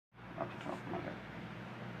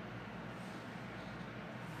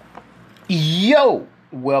Yo,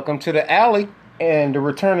 welcome to the alley and the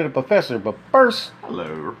return of the professor. But first,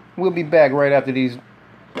 Hello. we'll be back right after these.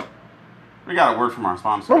 We got a word from our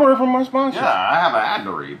sponsor. A word from our sponsor. Yeah, I have an ad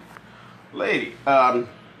to read. Lady,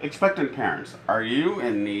 expectant parents, are you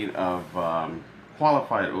in need of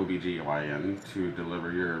qualified OBGYN to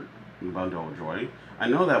deliver your bundle of joy? I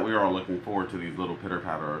know that we are all looking forward to these little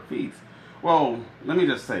pitter-patter of feet. Well, let me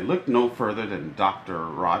just say, look no further than Dr.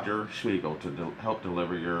 Roger Schmiegel to help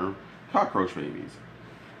deliver your cockroach babies.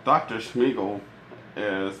 Dr. Schmiegel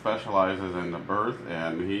specializes in the birth,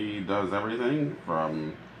 and he does everything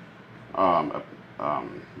from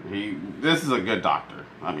this is a good doctor.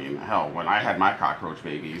 I mean, hell, when I had my cockroach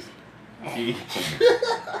babies, he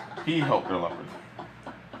helped deliver them.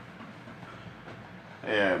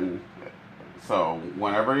 And so,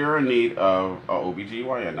 whenever you're in need of a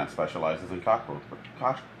OBGYN that specializes in cockroach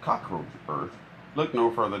birth, look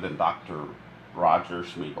no further than Dr. Roger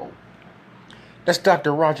Schmiegel. That's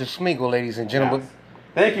Dr. Roger Schmiegel, ladies and gentlemen. Yes.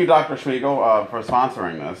 Thank you, Dr. Schmiegel, for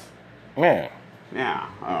sponsoring this. Man. Yeah.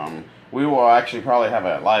 We will actually probably have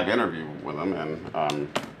a live interview with him and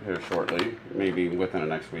here shortly, maybe within the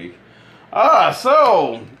next week.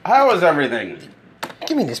 So how is everything?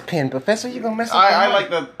 Give me this pen, Professor. You gonna mess up?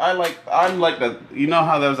 I'm like the. You know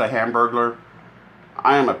how there's a Hamburglar?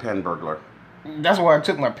 I am a pen burglar. That's why I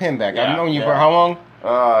took my pen back. Yeah, I've known you for how long?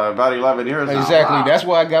 About 11 years now. Exactly. Wow. That's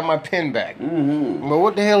why I got my pen back. Mm-hmm. But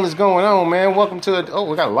what the hell is going on, man? Welcome to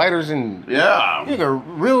we got lighters and you got a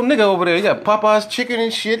real nigga over there. You got Popeye's chicken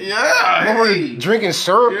and shit. Yeah. Over Hey. drinking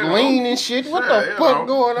syrup, You know, lean and shit. What the fuck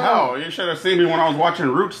going on? Hell, you should have seen me when I was watching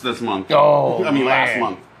Roots this month. Oh, I mean, last man.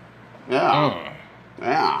 month. Yeah.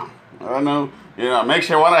 Yeah. I know. Makes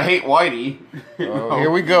you want to hate Whitey. Here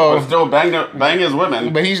we go. But still bang his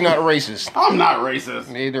women. But he's not racist. I'm not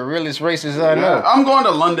racist. They're the realest racist I know. I'm going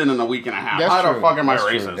to London in a week and a half. That's How true. the fuck am I That's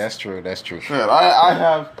racist? true. That's true. Shit, I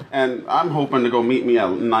have, and I'm hoping to go meet me a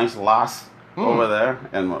nice lass over there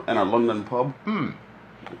in a London pub.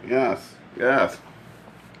 Yes.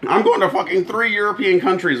 I'm going to fucking 3 European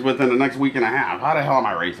countries within the next week and a half. How the hell am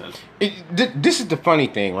I racist? This is the funny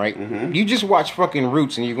thing, right? Mm-hmm. You just watch fucking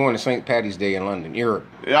Roots and you're going to St. Patty's Day in London, Europe.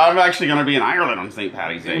 Yeah, I'm actually going to be in Ireland on St.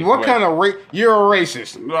 Patty's Day. What kind of you're a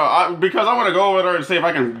racist? Because I want to go over there and see if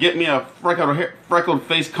I can get me a freckled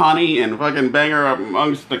faced Connie and fucking bang her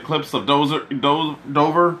amongst the cliffs of Dover.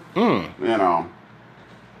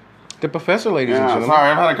 The professor, ladies and Yeah, gentlemen. sorry,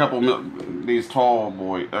 I've had a couple these tall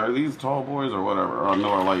boys. Are these tall boys or whatever? Or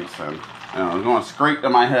Miller Lights, and it's going straight to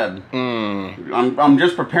my head. I'm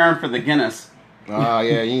just preparing for the Guinness. Yeah,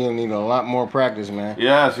 you're gonna need a lot more practice, man.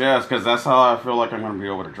 Yes, because that's how I feel like I'm going to be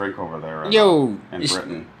able to drink over there. In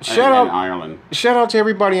Britain, shout out in Ireland. Shout out to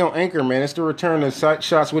everybody on Anchor, man. It's the return of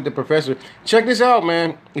Shots with the Professor. Check this out,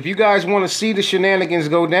 man. If you guys want to see the shenanigans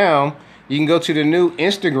go down, you can go to the new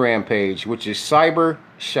Instagram page, which is Cyber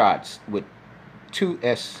Shots with 2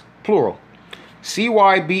 S, plural.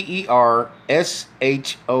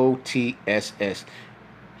 CYBERSHOTSS.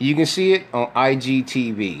 You can see it on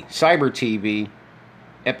IGTV, Cyber TV,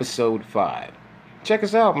 episode 5. Check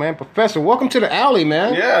us out, man. Professor, welcome to the alley,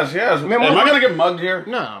 man. Yes. Man, Am I going to get mugged here?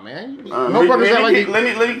 Nah, man. Let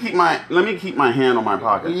me keep my hand on my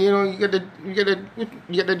pocket. You get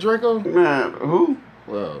the Draco. Man, who?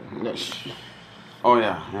 Well, no. Oh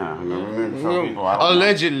yeah. Some people, I don't know.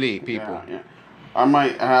 Allegedly, people. Yeah. I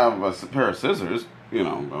might have a pair of scissors, but I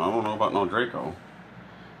don't know about no Draco.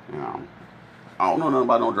 I don't know nothing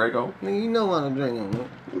about no Draco. You know what I'm drinking, man.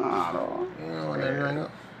 Nah, I don't. You know what I'm drinking.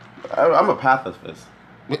 I'm a pacifist.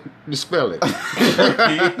 Spell it.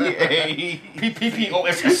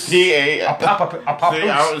 P-P-P-O-S-S. See,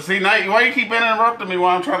 now, why you keep interrupting me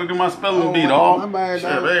while I'm trying to do my spelling bee, dog? My bad, Shit,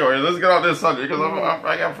 dog. anyway, let's get off this subject, because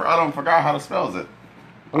I don't forgot how to spell it.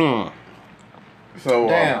 So,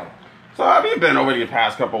 Damn. So how have you been over the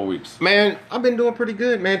past couple of weeks? Man, I've been doing pretty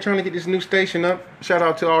good, man. Trying to get this new station up. Shout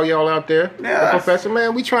out to all y'all out there. Yes. The Professor,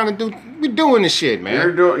 man. We doing this shit,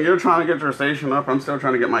 man. You're trying to get your station up. I'm still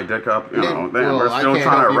trying to get my dick up. We're still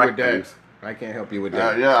trying to wreck things. I can't help you with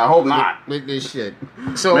that. I hope not. With this shit.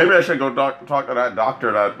 So maybe I should go talk to that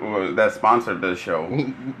doctor that sponsored this show. He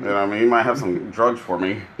might have some drugs for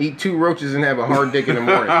me. Eat 2 roaches and have a hard dick in the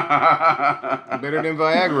morning. Better than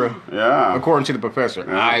Viagra. Yeah. According to the professor.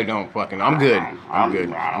 Yeah. I don't fucking. I'm good. I'm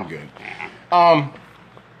good.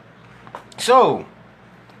 So,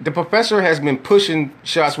 the professor has been pushing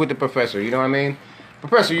Shots with the Professor. You know what I mean?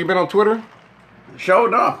 Professor, you been on Twitter?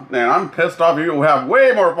 Showed up. Man, I'm pissed off. You have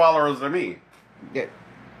way more followers than me. Yeah.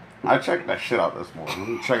 I checked that shit out this morning.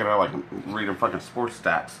 I'm checking it out like I'm reading fucking sports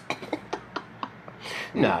stats.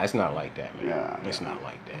 Nah, it's not like that, man. Yeah. It's not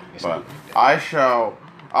like that. But I shall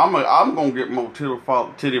I'm gonna get more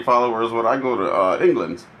titty followers when I go to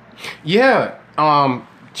England. Yeah.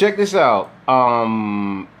 Check this out.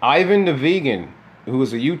 Ivan the Vegan, who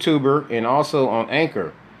is a YouTuber and also on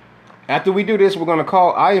Anchor. After we do this, we're gonna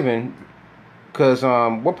call Ivan. Cause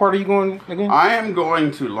what part are you going again? I am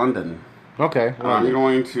going to London. Okay. I'm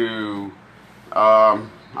going to.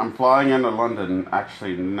 I'm flying into London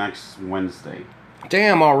actually next Wednesday.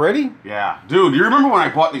 Damn, already? Yeah, dude. You remember when I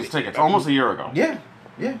bought these tickets almost a year ago? Yeah.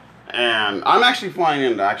 Yeah. And I'm actually flying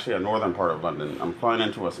into a northern part of London. I'm flying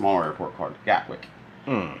into a smaller airport called Gatwick.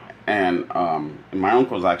 And my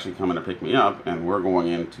uncle's actually coming to pick me up, and we're going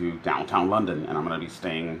into downtown London, and I'm going to be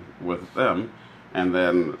staying with them, and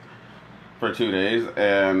then for 2 days,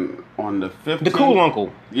 and on the 15th... The cool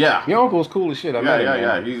uncle. Yeah. Your uncle's cool as shit. I met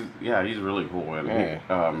him, He's really cool, and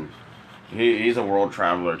yeah. he's a world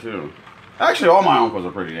traveler, too. Actually, all my uncles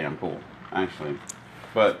are pretty damn cool, actually.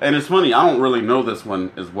 And it's funny, I don't really know this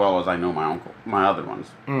one as well as I know my other ones.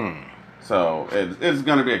 So it's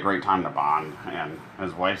going to be a great time to bond. And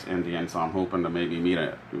his wife's Indian, so I'm hoping to maybe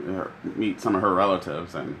meet some of her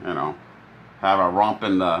relatives and, have a romp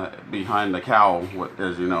behind the cow,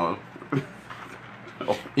 as you know.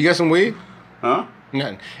 You got some weed? Huh?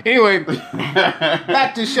 Nothing. Anyway,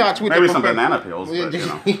 back to shots with maybe some banana peels. But,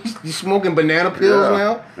 You smoking banana peels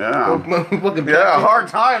now? Yeah. Hard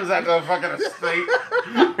times at the fucking estate.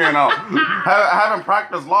 Haven't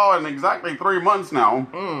practiced law in exactly 3 months now.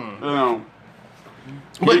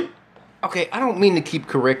 But okay, I don't mean to keep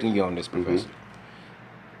correcting you on this, Professor.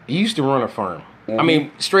 He used to run a firm. I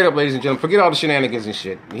mean, straight up, ladies and gentlemen, forget all the shenanigans and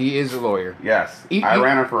shit. He is a lawyer. Yes, I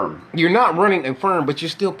ran a firm. You're not running a firm, but you're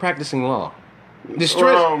still practicing law. The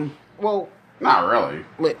stress. Well, not really.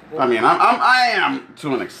 I mean, I am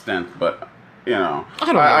to an extent, but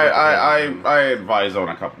I advise on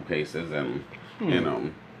a couple cases, and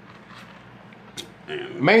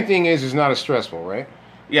main thing is it's not as stressful, right?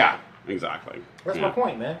 Yeah, exactly. That's my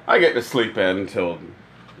point, man. I get to sleep in until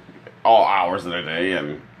all hours of the day,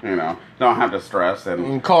 and don't have to stress.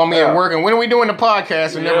 And call me at work, and when are we doing the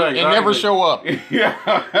podcast? And never show up. Yeah.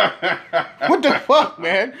 What the fuck,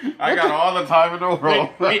 man? I got all the time in the world.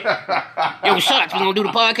 Yo, shots, we gonna do the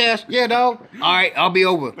podcast? Yeah, dog. All right, I'll be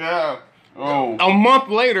over. Yeah. Oh. A month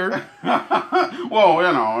later. Well,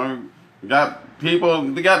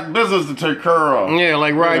 they got business to take care of. Yeah,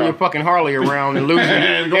 like riding your fucking Harley around and losing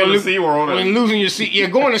and going to SeaWorld and losing your seat. Yeah,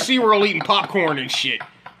 going to SeaWorld eating popcorn and shit.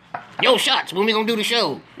 Yo, shots, when we gonna do the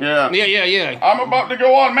show? Yeah. Yeah. I'm about to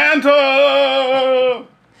go on Manta!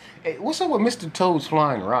 Hey, what's up with Mr. Toad's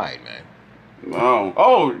Flying Ride, man?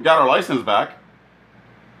 Oh, got her license back.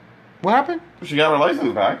 What happened? She got her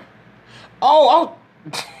license back. Oh,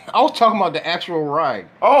 I was talking about the actual ride.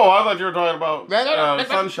 Oh, I thought you were talking about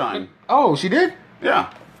Sunshine. Oh, she did?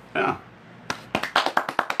 Yeah.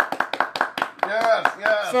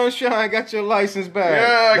 Yes. Sunshine got your license back.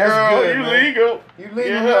 Yeah, that's girl, good, you man. legal. You legal.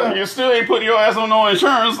 Yeah, you still ain't putting your ass on no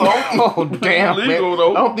insurance, though. Oh, damn, legal, man.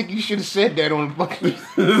 though. I don't think you should have said that on the fucking...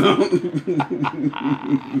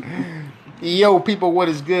 Yo, people, what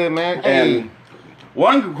is good, man? And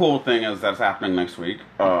one cool thing is that's happening next week.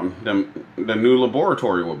 The new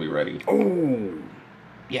laboratory will be ready. Oh,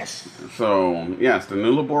 yes. So, yes, the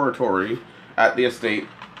new laboratory at the estate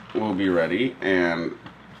will be ready, and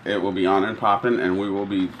it will be on and popping, and we will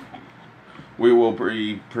be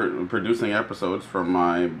producing episodes from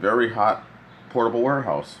my very hot portable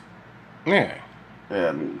warehouse. Yeah.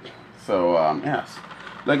 And so, yes,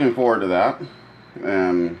 looking forward to that.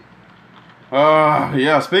 And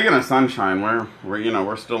speaking of Sunshine,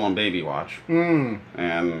 we're still on baby watch. And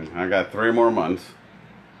I got 3 more months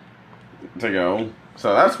to go.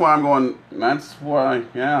 So that's why I'm going. That's why,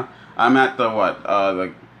 I'm at the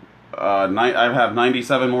I have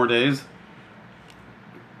 97 more days.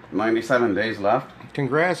 97 days left.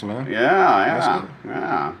 Congrats, man.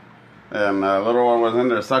 Yeah. And the little one was in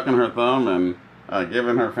there sucking her thumb and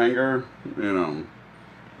giving her finger,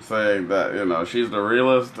 saying that, she's the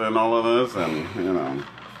realest and all of this, and,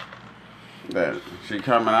 that she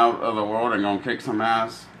coming out of the world and gonna kick some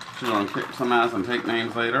ass. She's gonna kick some ass and take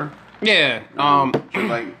names later. Yeah. She's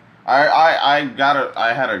like,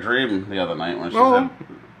 I had a dream the other night when she said,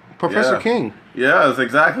 Professor King. Yes,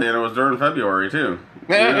 exactly, and it was during February, too.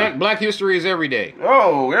 Black history is every day.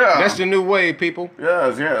 Oh, yeah. That's the new wave, people.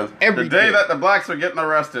 Yes. Every the day day that the blacks are getting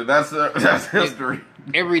arrested, that's history.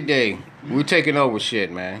 Every day. We're taking over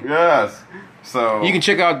shit, man. Yes. So you can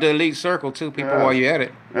check out the Elite Circle, too, people, while you're at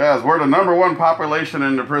it. Yes, we're the #1 population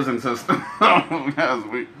in the prison system.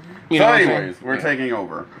 Yes, we're taking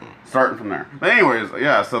over. Starting from there. Anyways,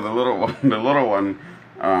 so the little one,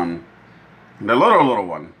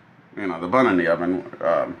 the bun in the oven.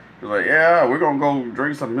 He's like, yeah, we're gonna go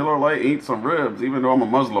drink some Miller Lite, eat some ribs, even though I'm a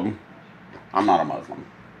Muslim. I'm not a Muslim.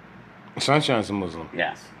 Sunshine's a Muslim.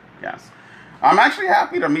 Yes. I'm actually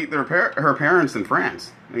happy to meet her parents in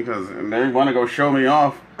France because they want to go show me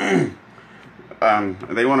off.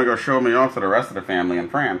 They want to go show me off to the rest of the family in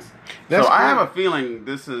France. That's so I cool. have a feeling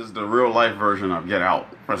this is the real life version of Get Out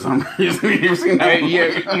for some reason. You've seen that?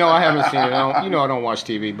 Yeah, no, I haven't seen it. I don't watch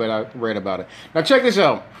TV, but I read about it. Now check this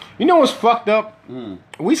out. You know what's fucked up?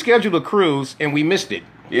 We scheduled a cruise and we missed it.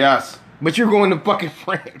 Yes. But you're going to fucking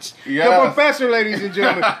France. Yes. The professor, ladies and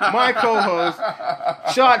gentlemen, my co-host.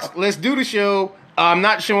 Shots, let's do the show. I'm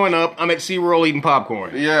not showing up. I'm at SeaWorld eating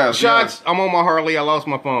popcorn. Yes. Shots, I'm on my Harley. I lost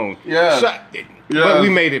my phone. Yes. But we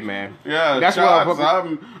made it, man. Yeah, that's Shots,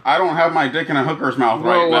 why I don't have my dick in a hooker's mouth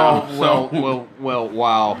right now. Well,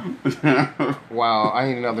 wow. Wow, I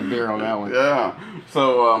need another beer on that one. Yeah.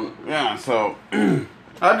 So, so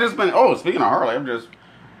I've just been, speaking of Harley,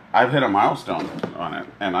 I've hit a milestone on it.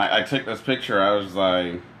 And I took this picture,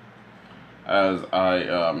 and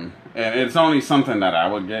it's only something that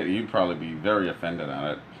I would get. You'd probably be very offended at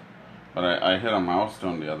it. But I hit a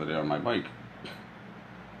milestone the other day on my bike.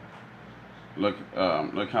 Look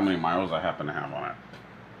how many miles I happen to have on it.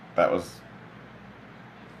 That was...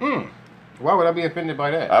 Why would I be offended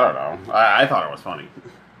by that? I don't know. I thought it was funny.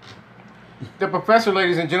 The professor,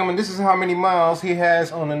 ladies and gentlemen, this is how many miles he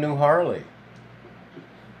has on the new Harley.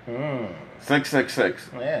 666.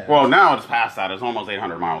 Yeah. Well, now it's past that. It's almost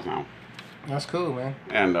 800 miles now. That's cool, man.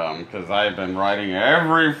 And, because I've been riding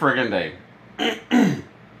every friggin' day.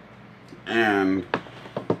 And,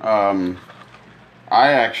 I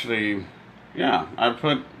actually... Yeah, I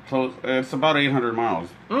put close. It's about 800 miles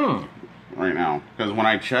right now. Because when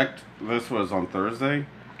I checked, this was on Thursday,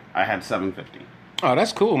 I had 750. Oh,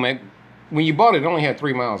 that's cool, man. When you bought it, it only had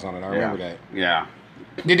 3 miles on it. I remember that. Yeah.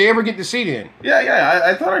 Did they ever get the seat in? Yeah.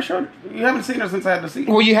 I thought I showed. You haven't seen it since I had the seat.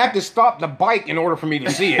 Well, you have to stop the bike in order for me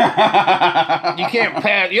to see it. You can't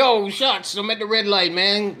pass. Yo, Shots, I'm at the red light,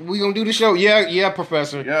 man. We gonna do the show. Yeah,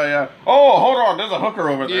 professor. Yeah. Oh, hold on. There's a hooker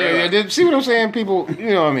over there. Yeah. See what I'm saying? People, you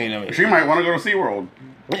know what I mean? She might want to go to SeaWorld.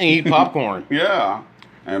 And eat popcorn. Yeah.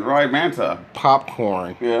 And ride Manta.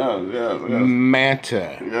 Popcorn. Yeah.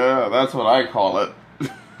 Manta. Yeah, that's what I call it.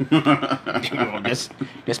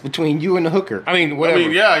 That's between you and the hooker. I mean, whatever. I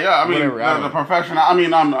mean, whatever. The professional. I mean,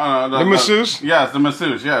 the masseuse. Yes, the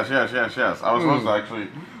masseuse. Yes. I was supposed to actually.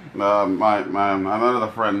 Another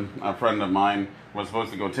friend, a friend of mine, was supposed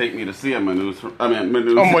to go take me to see a masseuse. Oh, masseuse.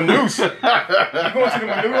 You going to the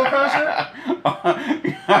Menudo concert?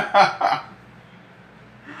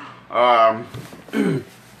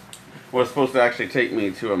 Was supposed to actually take me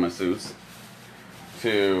to a masseuse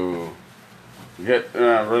to get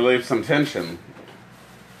relieve some tension.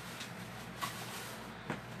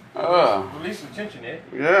 Release some tension, Ed.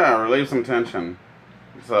 Yeah, relieve some tension.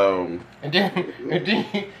 So. And then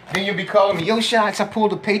you'll be calling me, yo, Shots, I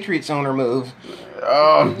pulled the Patriots owner move.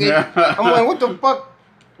 Oh, yeah. I'm like, what the fuck?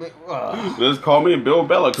 Just call me Bill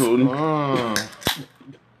Bellacoon.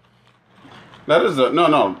 That is no.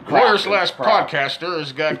 Lawyer/podcaster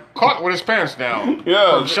has got caught with his pants down.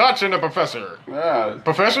 Yeah. From Shots and the professor. Yeah.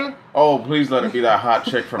 Professor? Oh, please let it be that hot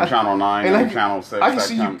chick from Channel 9 and Channel 6. I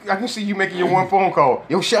can see you making your one phone call.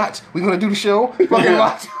 Yo, Shots, we gonna do the show? Fucking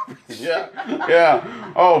lots.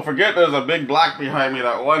 Yeah. Oh, forget there's a big black behind me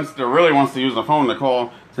that really wants to use the phone to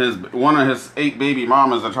call one of his 8 baby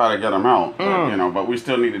mamas to try to get him out. But we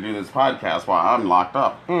still need to do this podcast while I'm locked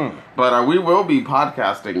up. But we will be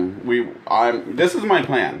podcasting. This is my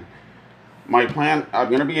plan. My plan. I'm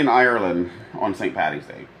going to be in Ireland on St. Paddy's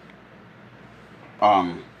Day.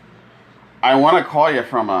 I want to call you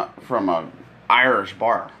from a Irish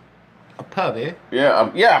bar. A pub, eh?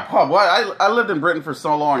 Yeah, pub. Well, I lived in Britain for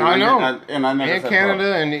so long. I know. And I never and said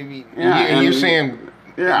Canada, pub. and you're saying.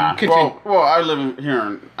 Yeah. Well, I live here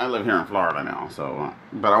in Florida now, so.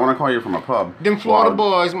 But I want to call you from a pub. Them Florida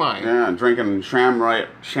boys, mine. Yeah, drinking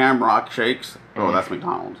Shamrock shakes. Oh, that's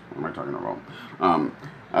McDonald's. What am I talking about?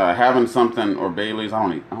 Having something or Bailey's. I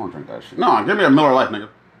don't drink that shit. No, give me a Miller Lite, nigga.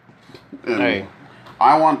 Hey.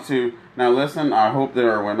 I want to now listen. I hope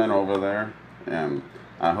there are women over there, and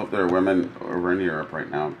I hope there are women over in Europe right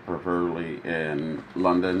now, preferably in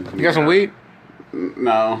London. You got some weed?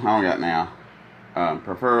 No, I don't got now.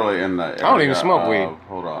 Preferably in the area. I don't even smoke weed.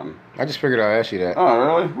 Hold on. I just figured I'd ask you that. Oh,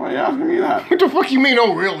 really? Why are you asking me that? What the fuck you mean,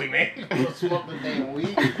 oh, really, man? You don't smoke the damn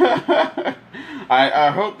weed?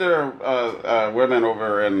 I hope there are women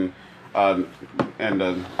over in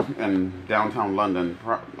downtown London,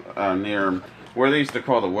 near where they used to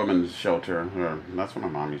call the women's shelter. That's what my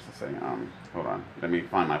mom used to say. Hold on. Let me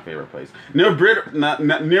find my favorite place. Near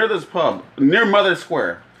near this pub, near Mother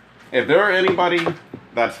Square. If there are anybody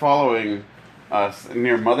that's following us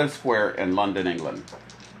near Mother Square in London, England,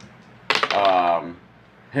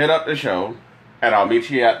 hit up the show, and I'll meet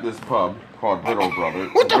you at this pub called Brittle Brothers.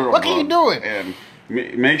 What the fuck are you doing? And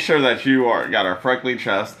make sure that you got a freckly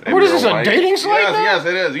chest. And what is this, white. a dating site? Yes,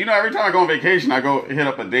 it is. You know, every time I go on vacation, I go hit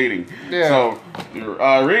up a dating. Yeah. So,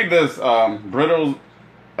 read this Brittle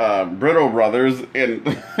Brothers and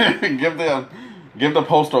give the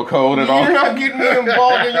postal code and all. You're not getting me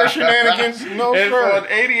involved in your shenanigans. No, it's sir. on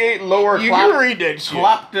 88 Lower You read that shit.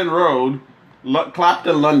 Clapton Road,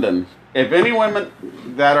 Clapton, London. If any women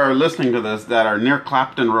that are listening to this that are near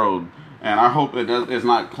Clapton Road, and I hope it's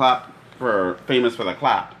not famous for the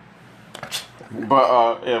clap,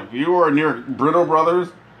 but if you are near Brittle Brothers,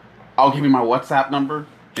 I'll give you my WhatsApp number.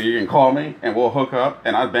 You can call me and we'll hook up,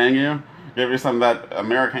 and I'll bang you, give you some of that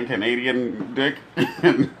American Canadian dick.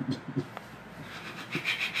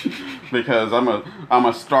 Because I'm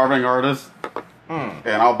a starving artist,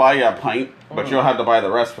 and I'll buy you a pint, but you'll have to buy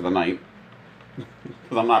the rest for the night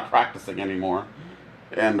because I'm not practicing anymore.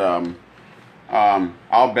 And I'll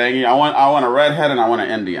bang you. I want a redhead and I want an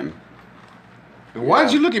Indian. Why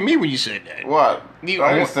did you look at me when you said that? What? I You-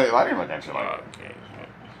 didn't look at you like that. Okay.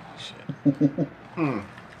 Shit.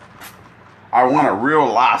 I want a real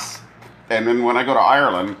lass, and then when I go to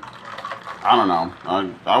Ireland, I don't know.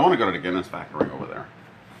 I want to go to the Guinness factory over there.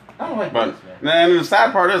 I don't like But then the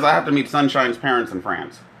sad part is I have to meet Sunshine's parents in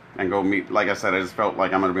France and go meet. Like I said, I just felt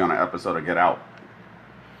like I'm going to be on an episode of Get Out.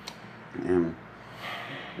 And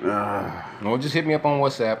No, just hit me up on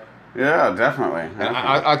WhatsApp. yeah, definitely. And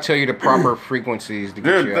I'll tell you the proper frequencies to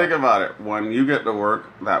get Dude, you think out. about it. When you get to work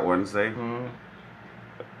that Wednesday,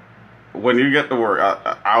 when you get to work,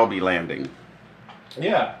 I'll be landing.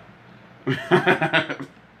 Yeah.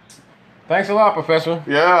 Thanks a lot, Professor.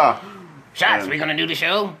 Yeah. Shots, we gonna do the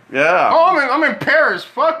show? Yeah. Oh, I'm in Paris.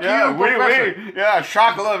 Fuck Yeah, you, Professor. yeah,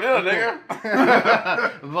 shock love you,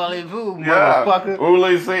 nigga. Voulez-vous, Yeah. motherfucker.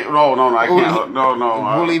 Voulez-vous. No, I can't. No.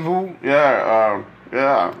 Voulez-vous. Yeah,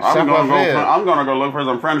 yeah. I'm gonna go look for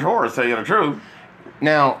some French horrors, tell you the truth.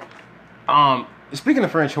 Now, speaking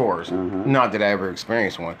of French horrors, not that I ever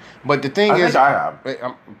experienced one, but the thing I is, think I have.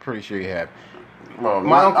 I'm pretty sure you have. Well,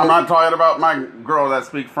 My uncle- I'm not talking about my girl that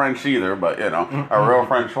speaks French either, but you know, a real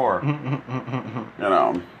French whore. You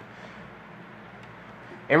know,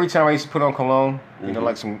 Every time I used to put on cologne, you know,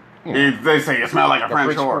 like some. You know, they say you smell like a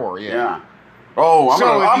French French whore. whore, yeah. Oh, I'm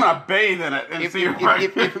So gonna bathe in it and see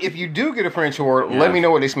if you do get a French whore, Yes. let me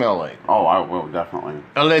know what they smell like. Oh, I will definitely.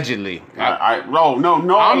 Allegedly. No,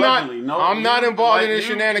 I'm allegedly. not involved in the you-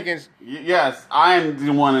 shenanigans. Yes, I'm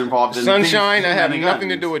the one involved in Sunshine, these I have shenanigans. nothing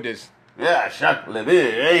to do with this. Yeah, Jacques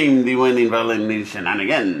Levy, I'm the one involved in these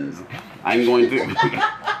shenanigans. I'm going to.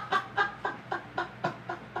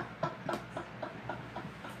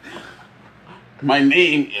 My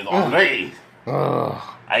name is Henri.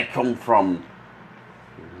 I come from,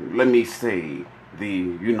 let me say, the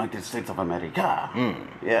United States of America.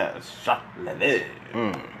 Yes, Jacques Levy.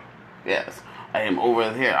 Yes, I am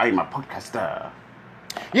over here. I am a podcaster.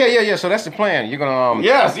 Yeah. So that's the plan. You're gonna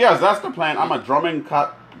Yes, that's the plan. I'm a drumming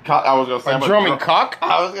cock. I was gonna say I'm drumming cock.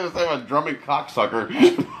 I was gonna say I'm a drumming cocksucker,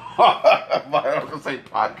 but I was gonna say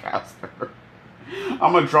podcaster.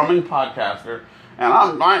 I'm a drumming podcaster,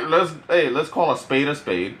 and let's call a spade a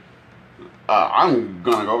spade. I'm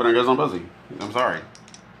gonna go over there and get some pussy. I'm sorry.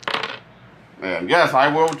 And yes, I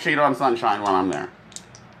will cheat on Sunshine when I'm there.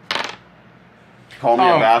 Call me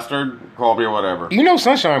a bastard. Call me whatever. You know,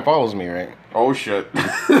 Sunshine follows me, right? Oh shit.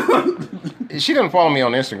 She doesn't follow me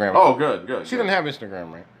on Instagram. Oh, good. She doesn't have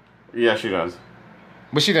Instagram, right? Yeah, she does.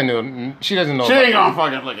 But she doesn't know. She doesn't know. She ain't gonna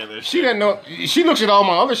fucking look at this. She doesn't know. She looks at all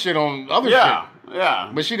my other shit on other Yeah, shit.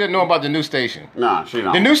 yeah. But she doesn't know about the new station. Nah, she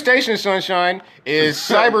don't. The new station, Sunshine, is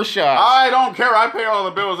Cyber Shots. I don't care. I pay all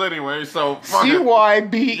the bills anyway, so fuck it.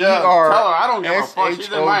 CYBER. Yeah, tell her I don't give a fuck.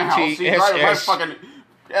 She's in my house. She's driving my fucking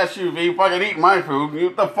SUV, fucking eating my food.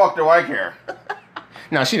 What the fuck do I care?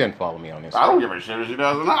 No, she doesn't follow me on Instagram. I don't give a shit if she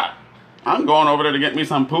does or not. I'm going over there to get me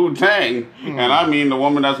some poo-tang. And I mean the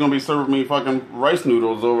woman that's going to be serving me fucking rice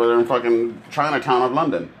noodles over there in fucking Chinatown of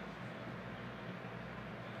London.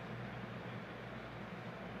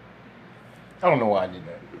 I don't know why I did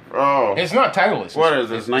that. Oh. It's not titleless. What is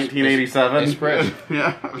this, 1987? It's fresh.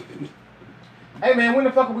 Yeah. Hey, man, when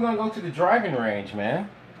the fuck are we going to go to the driving range, man?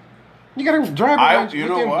 You got to drive range you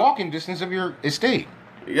know within what? walking distance of your estate.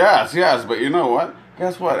 Yes, but you know what?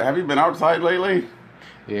 Guess what? Have you been outside lately?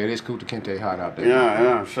 Yeah, it is Kunta Kinte hot out there.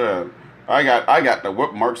 Yeah, shit. I got the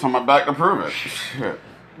whip marks on my back to prove it. Shit.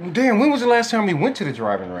 Damn, when was the last time we went to the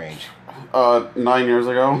driving range? 9 years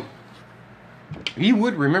ago. You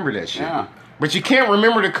would remember that shit. Yeah. But you can't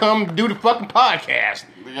remember to come do the fucking podcast.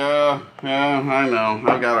 Yeah, I know.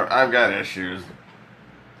 I've got issues.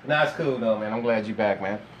 Nah, it's cool though, man. I'm glad you're back,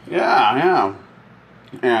 man. Yeah.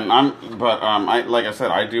 And I like I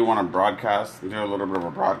said, I do want to do a little bit of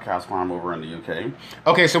a broadcast when I'm over in the UK.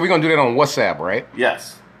 Okay, so we're gonna do that on WhatsApp, right?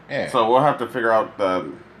 Yes. Yeah. So we'll have to figure out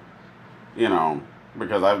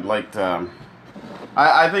because I'd like to.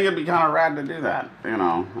 I think it'd be kind of rad to do that.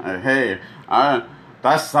 Hey,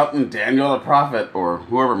 that's something Daniel the prophet or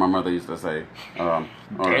whoever my mother used to say.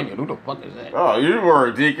 Daniel, who the fuck is that? Oh, you were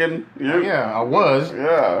a deacon. Yeah, I was.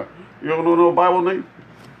 Yeah. You don't know no Bible name?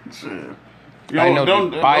 Shit. I know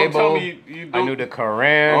the Bible. Don't tell me I knew the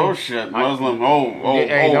Quran. Oh shit, Muslim.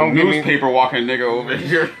 Don't newspaper walking nigga over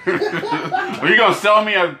here. Are you gonna sell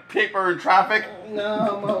me a paper in traffic?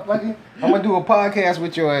 No, motherfucker. I'm gonna do a podcast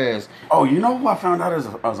with your ass. Oh, you know who I found out as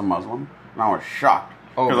a Muslim? And I was shocked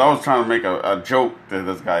because I was trying to make a joke to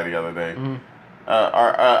this guy the other day. Mm-hmm.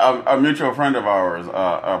 A mutual friend of ours,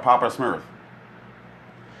 Papa Smith.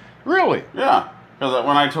 Really? Yeah. Because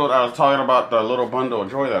when I was talking about the little bundle of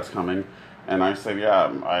joy that's coming, and I said,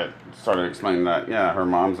 I started explaining that, her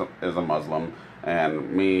mom is a Muslim,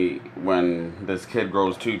 and me, when this kid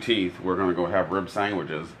grows 2 teeth, we're going to go have rib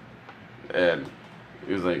sandwiches. And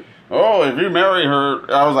he was like, oh, if you marry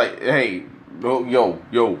her, I was like, hey, yo,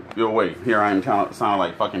 wait, here I am sounding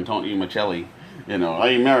like fucking Tony Michelli, I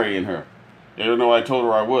ain't marrying her. Even though I told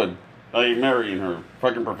her I would. I ain't marrying her.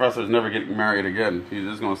 Fucking professor's never getting married again. He's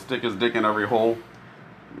just going to stick his dick in every hole.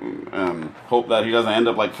 Hope that he doesn't end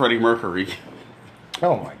up like Freddie Mercury.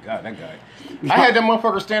 Oh my god, that guy! I had that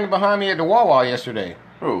motherfucker standing behind me at the Wawa yesterday.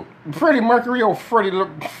 Who? Freddie Mercury, Freddie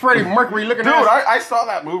Mercury looking. Dude, I saw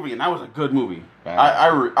that movie and that was a good movie.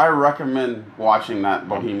 I recommend watching that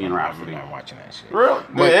Bohemian Rhapsody. I'm not watching that shit. Really?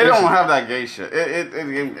 They don't have that gay shit.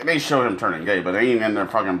 They showed him turning gay, but they ain't in there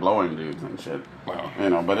fucking blowing dudes and shit. Well,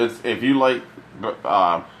 but it's if you like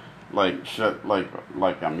shit, like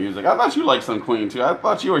music. I thought you liked some Queen too. I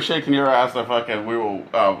thought you were shaking your ass to fucking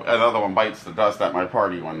another one bites the dust at my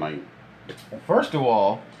party one night. First of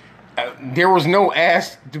all, there was no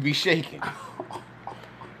ass to be shaken.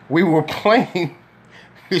 We were playing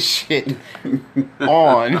this shit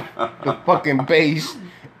on the fucking bass,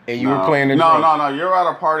 and you were playing the drums. No. You were at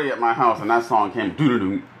a party at my house, and that song came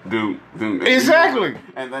do. Exactly.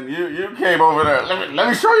 And then you came over there. Let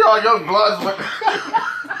me show you all Young Bloods.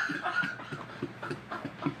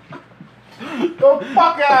 The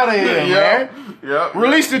fuck out of here, man. Yep.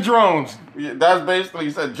 Release the drones. Yeah, that's basically,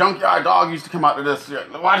 you said, Junkyard Dog used to come out to this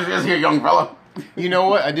shit. Watch this here, young fella. You know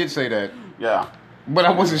what? I did say that. Yeah. But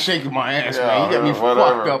I wasn't shaking my ass, man. You got me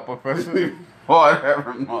fucked up, Professor.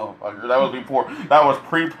 Whatever, motherfucker. That was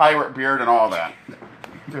pre-Pirate Beard and all that.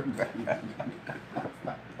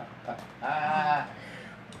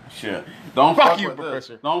 Shit. Don't fuck you, with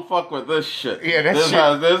Professor. This. Don't fuck with this shit. Yeah, this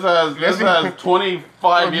has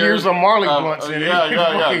 25 years of Marley Blunts in it.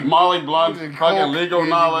 Yeah. Molly Blunts, fucking legal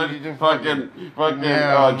knowledge, fucking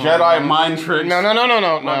Jedi mind tricks.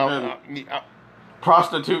 No.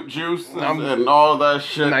 Prostitute juice and all that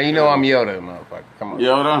shit. Now you know I'm Yoda, motherfucker. Come on.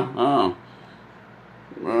 Yoda? Oh.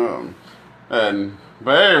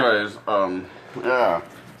 But anyways, yeah.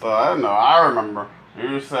 So I don't know. I remember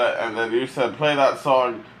you said play that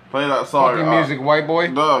song. Fucking music, white boy.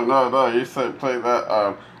 No. You said play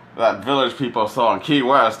that Village People song, Key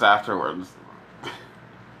West, afterwards.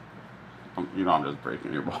 I'm just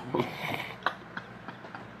breaking your balls.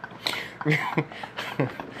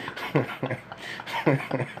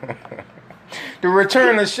 The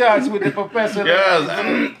return of shots with the Professor. Yes.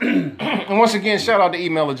 And once again, shout out the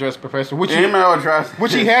email address, Professor. Which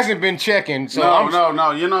he hasn't been checking. So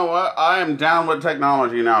no. You know what? I am down with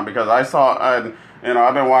technology now because I've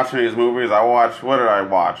been watching these movies. What did I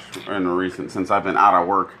watch in the recent, since I've been out of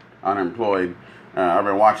work, unemployed? I've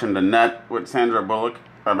been watching The Net with Sandra Bullock.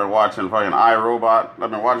 I've been watching fucking iRobot.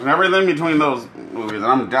 I've been watching everything between those movies, and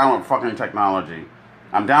I'm down with fucking technology.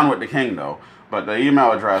 I'm down with the king, though. But the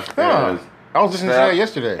email address is... I was listening to that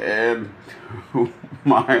yesterday. Into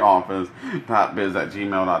my office,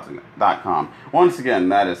 biz@gmail.com. Once again,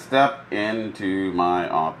 that is step into my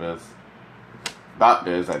office.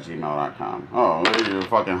 .biz@gmail.com. Oh, look at your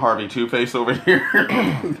fucking Harvey Two-Face over here.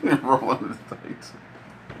 Rolling the dice.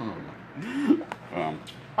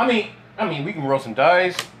 I mean, we can roll some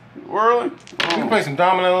dice. Really? We can play some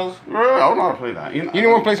dominoes. Really? I don't know how to play that. You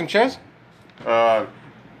don't want to play some chess?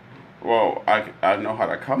 Well, I know how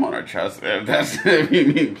to come on a chess, if you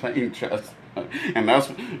mean playing chess. And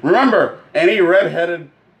remember, any red-headed,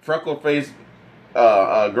 freckle-faced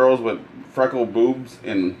girls with freckled boobs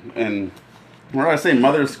in where did I say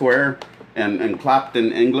Mother Square in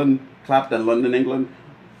Clapton, England, Clapton, London, England.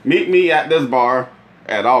 Meet me at this bar,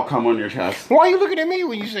 and I'll come on your chest. Why are you looking at me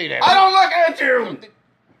when you say that? I don't look at you.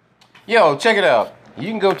 Yo, check it out. You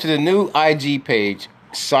can go to the new IG page,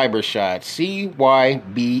 Cybershot,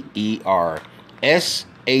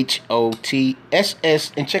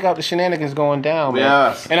 CYBERSHOTSS, and check out the shenanigans going down, man.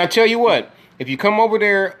 Yes. And I tell you what, if you come over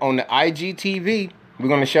there on the IGTV, we're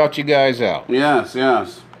gonna shout you guys out. Yes,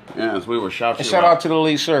 yes, yes. We will shout you And shout out to the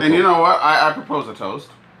Elite Circle. And you know what? I propose a toast.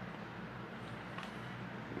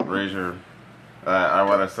 Raise your. I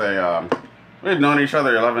want to say we've known each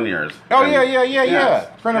other 11 years. Oh, And- yeah. yes,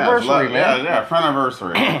 Friendiversary, man. Yeah,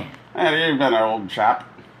 friendiversary. And you've been an old chap.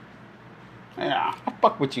 Yeah. I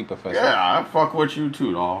fuck with you, Professor. Yeah, I fuck with you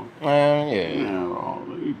too, dog. Yeah. Yeah, dog.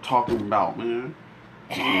 What are you talking about, man?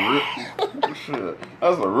 Shit.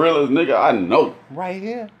 That's the realest nigga I know. Right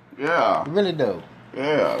here. Yeah. Really though.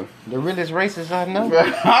 Yeah. The realest racist I know.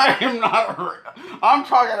 I am not. I'm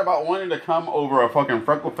talking about wanting to come over a fucking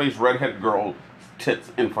freckle-faced redhead girl's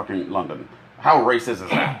tits in fucking London. How racist is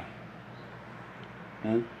that?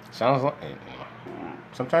 Sounds like.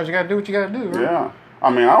 Sometimes you gotta do what you gotta do, right? Yeah. I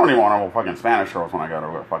mean, I don't even want to fucking Spanish girls when I go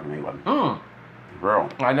to fucking England. Real.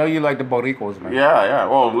 I know you like the Boricuas, man. Yeah, yeah.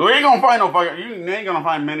 Well, we ain't gonna find no fucking. You ain't gonna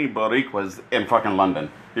find many Boricuas in fucking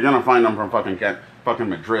London. You're gonna find them from fucking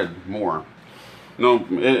Madrid more. No,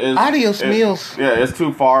 it's Adios, meals. Yeah, it's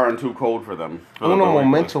too far and too cold for them. For the Uno Boricuas.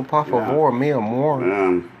 momento, por favor, mi amor.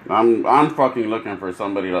 I'm fucking looking for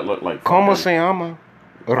somebody that look like. Como se llama?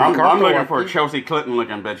 I'm looking for a Chelsea Clinton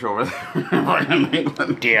looking bitch over there. Fucking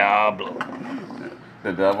England. Diablo.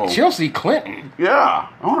 The devil. Chelsea Clinton. Yeah,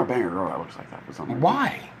 I want to bang a girl that looks like that for some reason.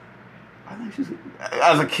 Why? I think she's.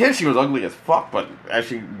 As a kid, she was ugly as fuck, but as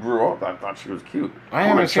she grew up, I thought she was cute. I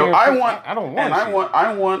haven't seen her. I want. I don't And want.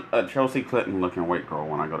 I want a Chelsea Clinton looking white girl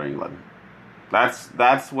when I go to England.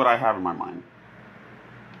 That's what I have in my mind.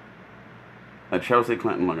 A Chelsea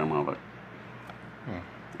Clinton looking mother.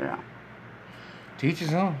 Yeah. Teach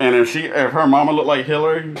his own. And if her mama looked like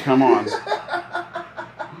Hillary, come on.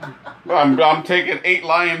 I'm taking 8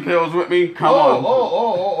 lion pills with me. Come on.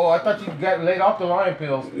 Oh! I thought you got laid off the lion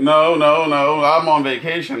pills. No. I'm on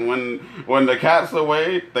vacation. When the cat's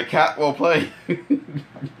away, the cat will play.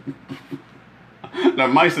 The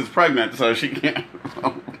mice is pregnant, so she can't.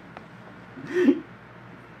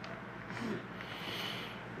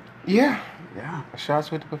 Yeah. Yeah.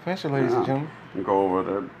 Shots with the professor, ladies and gentlemen. Go over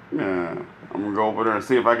there. Yeah. I'm gonna go over there and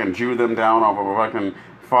see if I can Jew them down off of a fucking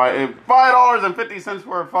 $5.50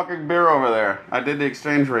 for a fucking beer over there. I did the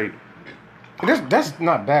exchange rate. That's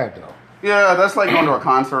not bad though. Yeah, that's like going to a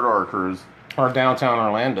concert or a cruise. Or downtown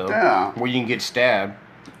Orlando. Yeah. Where you can get stabbed.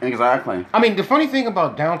 Exactly. I mean, the funny thing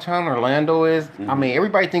about downtown Orlando is, I mean,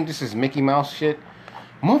 everybody think this is Mickey Mouse shit.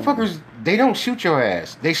 Motherfuckers, they don't shoot your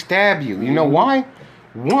ass. They stab you. You know why?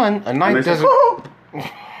 One, a knife doesn't.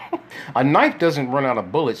 A knife doesn't run out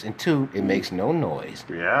of bullets, and 2, it makes no noise.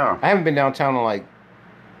 Yeah. I haven't been downtown in like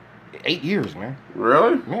 8 years, man.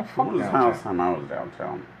 Really? Yeah, fuck When was the downtown. last time I was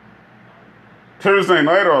downtown? Tuesday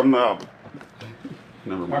night or no?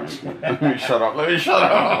 Never mind. Let me shut up.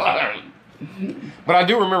 But I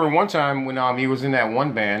do remember one time when he was in that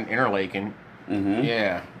one band, Interlaken. Mm-hmm.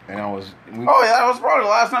 Yeah, and I was. Oh yeah, that was probably the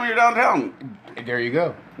last time you were downtown. There you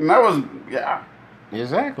go. And that was yeah.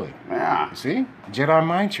 Exactly. Yeah. See, Jedi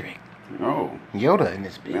mind trick. Oh. Yoda in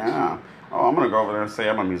this bitch. Yeah. Oh, I'm gonna go over there and say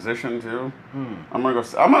I'm a musician too. I'm gonna go.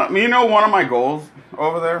 You know, one of my goals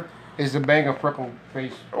over there. Is the bang a freckle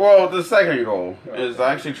face? Well, the second goal is to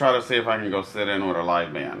actually try to see if I can go sit in with a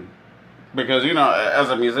live band, because you know, as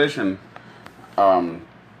a musician,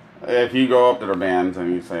 if you go up to the bands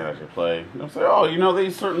and you say that you play, they'll say, "Oh, you know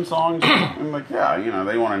these certain songs." I'm like, "Yeah, you know,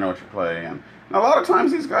 they want to know what you play." And a lot of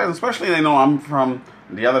times, these guys, especially they know I'm from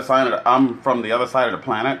the other side of the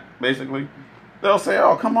planet, basically. They'll say,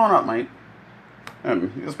 "Oh, come on up, mate."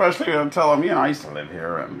 And especially I'll tell them, you know, I used to live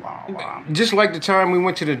here and blah blah. Just like the time we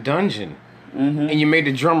went to the dungeon, and you made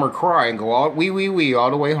the drummer cry and go all wee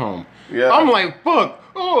all the way home. Yeah. I'm like, fuck.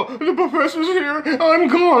 Oh, the professor's here. I'm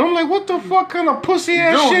gone. I'm like, what the fuck kind of pussy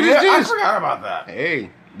ass shit is I this? forgot about that.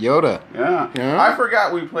 Hey, Yoda. Yeah. I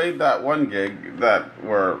forgot we played that one gig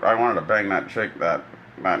where I wanted to bang that chick, that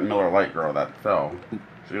Miller Lite girl that fell.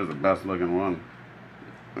 She was the best looking one.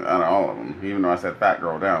 Out of all of them, even though I said fat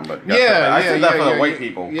girl down, but Yeah, I said that for the white yeah,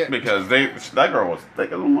 people yeah. because that girl was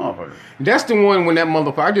thick as a motherfucker. That's the one when that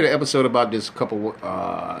motherfucker. I did an episode about this a couple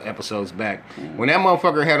episodes back. When that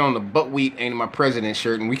motherfucker had on the buckwheat ain't my president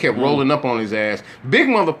shirt, and we kept rolling up on his ass. Big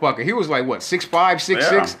motherfucker. He was like what 6'5", 6'6".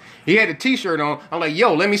 Yeah. He had the t-shirt on. I'm like,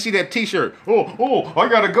 yo, let me see that t-shirt. Oh, I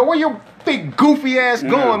gotta go. Where your big goofy ass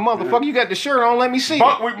going, motherfucker? You got the shirt on. Let me see.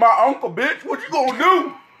 Fuck with my uncle, bitch. What you gonna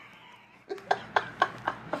do?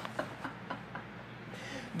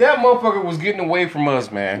 That motherfucker was getting away from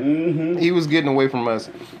us, man. Mm-hmm. He was getting away from us.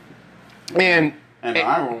 And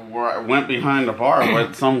I went behind the bar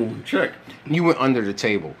with some chick. you went under the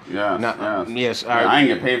table. Yes. Yes. I ain't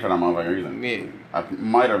get paid for that motherfucker either. Yeah. I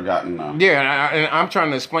might have gotten. Yeah, and I'm trying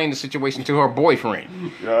to explain the situation to her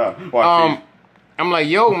boyfriend. Yeah. Well, I'm like,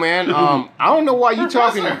 yo, man, I don't know why you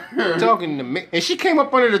talking to me. And she came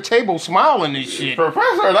up under the table smiling and shit.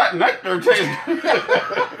 Professor, that nectar tastes.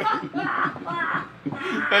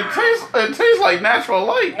 it tastes like natural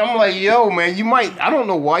light. I'm like, yo, man, I don't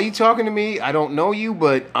know why you talking to me. I don't know you,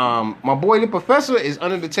 but my boy, the professor, is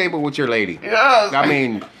under the table with your lady. Yes. I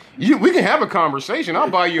mean, we can have a conversation. I'll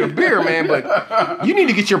buy you a beer, man, but you need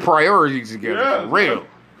to get your priorities together. For real.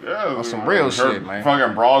 Yeah, some real shit, man.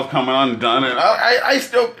 Fucking bras coming undone, and I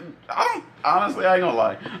still, honestly, I ain't gonna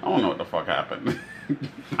lie, I don't know what the fuck happened.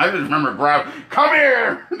 I just remember come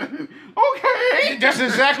here, okay. That's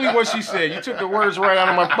exactly what she said. You took the words right out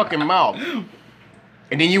of my fucking mouth.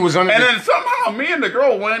 And then you was under. And then somehow me and the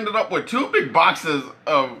girl ended up with 2 big boxes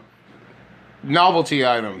of novelty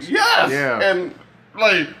items. Yes. Yeah. And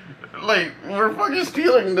like we're fucking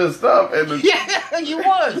stealing this stuff, and yeah, you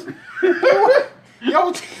was.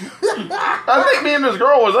 Yo, I think me and this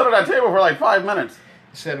girl was under that table for like 5 minutes.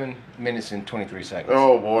 7 minutes and 23 seconds.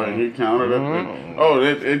 Oh boy, he counted it. Mm-hmm. Oh,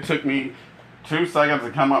 it took me 2 seconds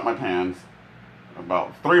to come up my pants,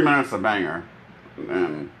 about 3 minutes to bang her,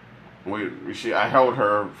 and I held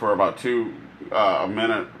her for about a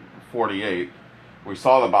minute 48. We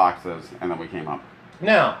saw the boxes, and then we came up.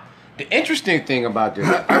 Now, the interesting thing about this,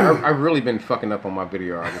 I've really been fucking up on my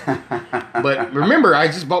videography. But remember, I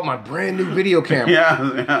just bought my brand new video camera.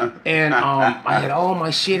 Yeah. And I had all my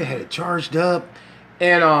shit. I had it charged up.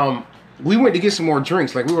 And we went to get some more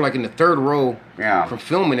drinks. Like, we were like in the 3rd row from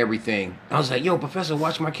filming everything. I was like, yo, professor,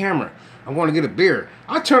 watch my camera. I want to get a beer.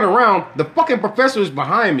 I turn around. The fucking professor is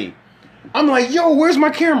behind me. I'm like, yo, where's my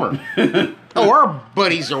camera? Oh, our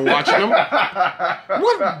buddies are watching them.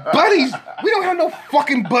 What buddies? We don't have no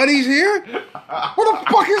fucking buddies here. Where the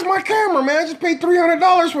fuck is my camera, man? I just paid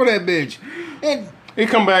 $300 for that bitch. And they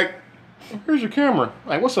come back, here's your camera.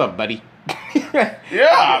 Like, what's up, buddy?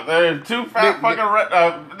 Yeah, they're 2 fat fucking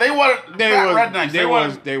rednecks. They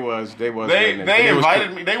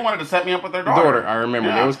invited me. They wanted to set me up with their daughter. I remember.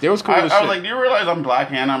 Yeah. They was cool as shit. I was like, do you realize I'm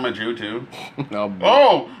black and I'm a Jew too? No,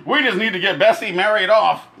 oh, we just need to get Bessie married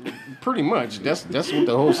off. Pretty much. That's what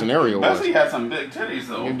the whole scenario was. Bessie had some big titties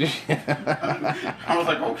though. I was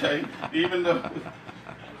like, okay, even though.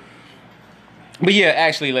 But yeah,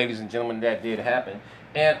 actually, ladies and gentlemen, that did happen.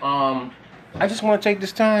 And I just want to take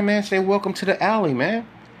this time, man, say welcome to the alley, man.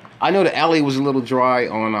 I know the alley was a little dry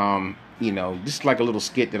on, this is like a little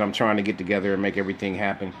skit that I'm trying to get together and make everything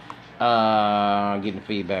happen. Getting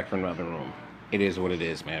feedback from another room. It is what it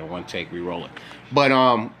is, man. One take, we roll it. But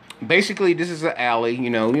basically, this is an alley.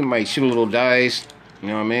 You might shoot a little dice. You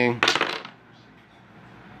know what I mean?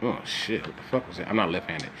 Oh, shit. What the fuck was that? I'm not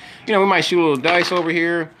left-handed. We might shoot a little dice over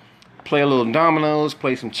here, play a little dominoes,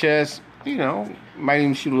 play some chess. Might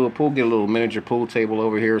even shoot a little pool, get a little miniature pool table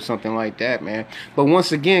over here or something like that, man. But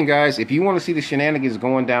once again, guys, if you want to see the shenanigans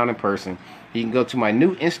going down in person, you can go to my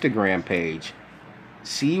new Instagram page,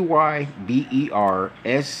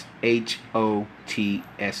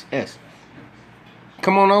 CYBERSHOTSS.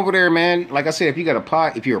 Come on over there, man. Like I said, if you're a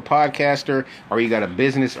podcaster or you got a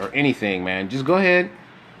business or anything, man, just go ahead.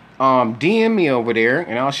 DM me over there,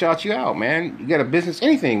 and I'll shout you out, man. You got a business,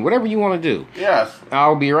 anything, whatever you want to do. Yes.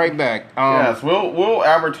 I'll be right back. Yes, we'll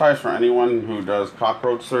advertise for anyone who does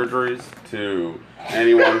cockroach surgeries, to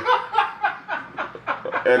anyone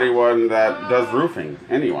anyone that does roofing,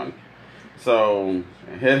 anyone. So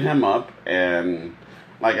hit him up, and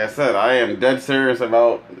like I said, I am dead serious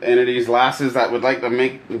about any of these lasses that would like to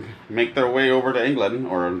make their way over to England,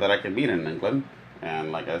 or that I can meet in England.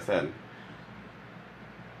 And like I said.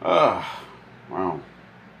 Wow.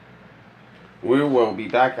 We will be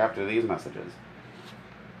back after these messages.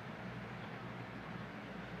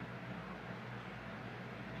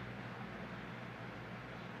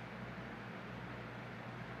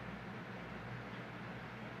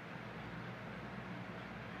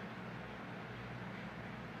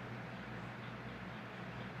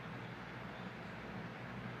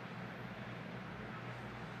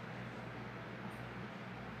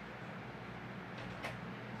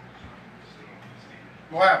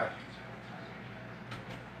 What happened?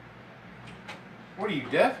 What are you,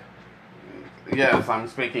 deaf? Yes, I'm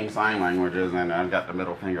speaking sign languages, and I've got the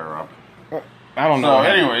middle finger up. I don't know. So,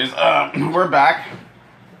 anyways, we're back.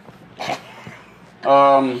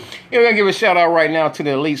 We're gonna give a shout out right now to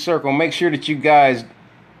the Elite Circle. Make sure that you guys,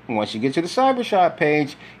 once you get to the Cybershot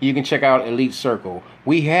page, you can check out Elite Circle.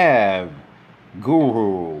 We have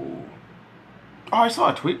Guru. Oh, I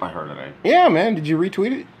saw a tweet by her today. Yeah, man. Did you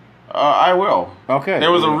retweet it? I will. Okay.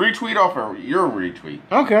 There was a retweet off of your retweet.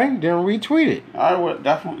 Okay, then retweet it. I would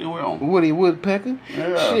definitely will. Woody Woodpecker.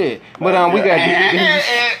 Yeah. Shit. But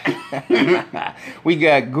we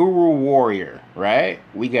got Guru Warrior, right?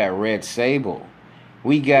 We got Red Sable.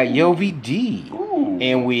 We got Yovi D. Ooh.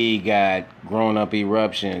 And we got Grown Up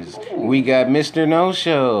Eruptions. Ooh. We got Mr. No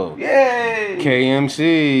Show. Yay!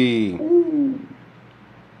 KMC. Ooh.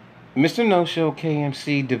 Mr. No Show,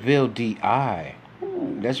 KMC, DeVille DI.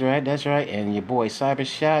 That's right. And your boy Cyber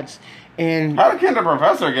Shots. And how can the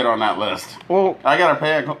professor get on that list? Well, I gotta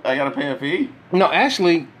pay a fee. No,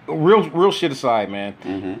 actually, real shit aside, man.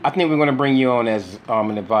 Mm-hmm. I think we're gonna bring you on as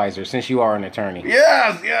an advisor since you are an attorney.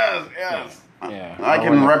 Yes. Yeah. I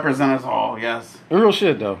can represent us all. Yes. Real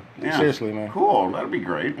shit though. Yeah. Seriously, man. Cool. That'd be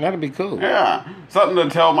great. That'd be cool. Yeah. Something to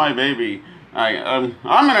tell my baby. I'm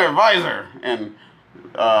an advisor, and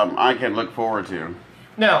I can look forward to.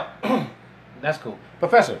 Now, that's cool,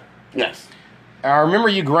 Professor. Yes. I remember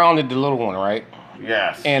you grounded the little one, right?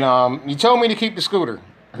 Yes. And you told me to keep the scooter,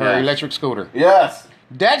 her electric scooter. Yes.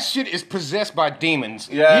 That shit is possessed by demons.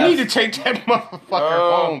 Yes. You need to take that motherfucker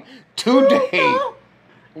home today.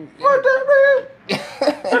 What the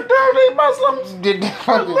dirty Muslims?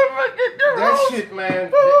 That shit,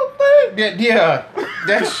 man.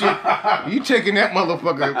 That shit. You taking that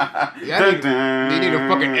motherfucker? They need a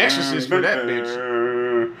fucking exorcist for that bitch.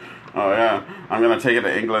 Oh yeah, I'm gonna take it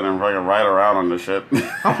to England and fucking ride around on this shit.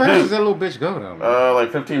 How fast does that little bitch go down there?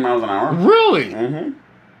 Like 15 miles an hour. Really?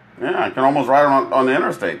 Mm-hmm. Yeah, I can almost ride on the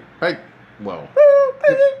interstate. Hey, well.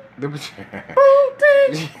 Get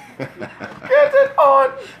it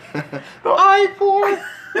on the I-4.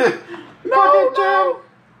 No.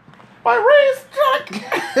 My racetrack.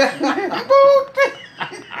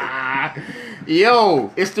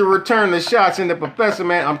 Yo, it's the return of Shots and the Professor,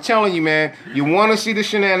 man. I'm telling you, man. You want to see the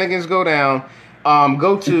shenanigans go down?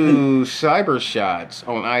 Go to Cyber Shots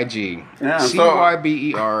on IG. Yeah,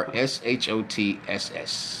 CYBERSHOTSS.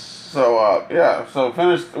 So so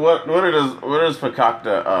finish. What does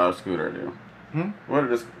Fakakta scooter do? What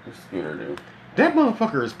does scooter do? That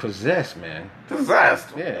motherfucker is possessed, man.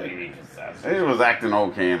 Possessed? Yeah. What do you mean possessed? He was acting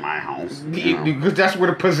okay in my house. Because that's where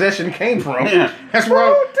the possession came from. Yeah. That's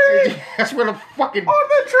where the fucking on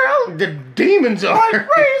the trail. The demons are. My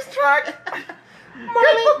racetrack. Get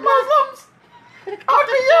the Muslims out of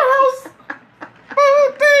your house.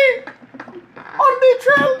 Booty on the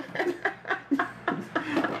trail.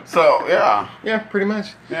 So yeah, pretty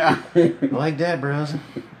much. Yeah. I like that, bros.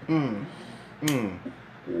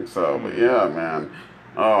 So, but yeah, man.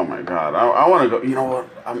 Oh my God, I want to go. You know what?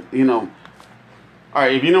 All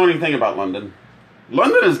right. If you know anything about London,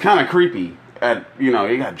 London is kind of creepy. You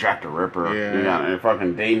got Jack the Ripper. Yeah. You got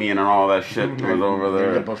fucking Damien and all that shit was over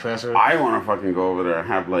there. The Professor. I want to fucking go over there and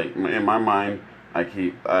have in my mind. I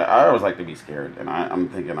always like to be scared, and I'm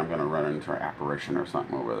thinking I'm gonna run into an apparition or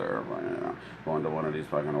something over there. Going to one of these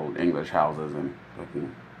fucking old English houses and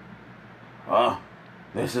fucking. Oh,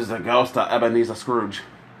 this is the ghost of Ebenezer Scrooge.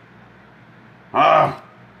 In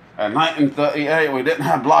 1938 we didn't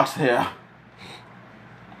have blocks here.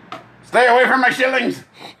 Stay away from my shillings.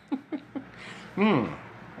 And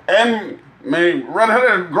my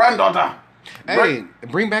red-headed granddaughter. Hey,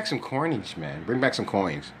 bring back some coinage, man. Bring back some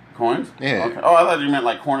coins. Coins? Yeah. Okay. Oh, I thought you meant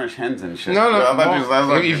like Cornish hens and shit. No. I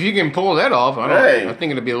thought If you can pull that off, I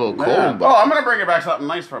think it'll be a little cold. Yeah. But I'm gonna bring it back something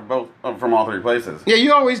nice from all three places. yeah,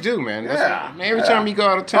 you always do, man. Every time you go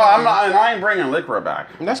out of town. I ain't bringing liquor back.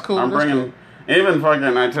 That's cool. I'm bringing even fucking.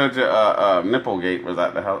 I told you, Nipplegate was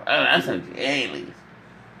at the house. Oh, that's a jailies.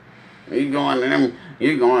 You going to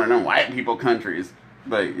them white people countries?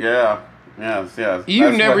 But yeah. Yes.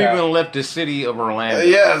 You've never even left the city of Orlando.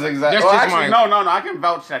 Yes, exactly. That's actually, no. I can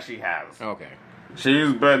vouch that she has. Okay.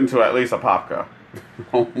 She's been to at least a Popka.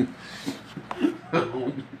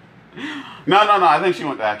 No. I think she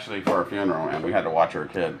went actually for a funeral, and we had to watch her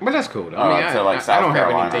kid. But that's cool. I don't have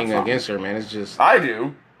anything against her, man. It's just I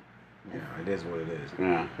do. Yeah, it is what it is.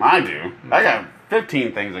 Yeah, I do. I got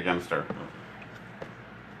 15 things against her.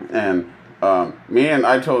 And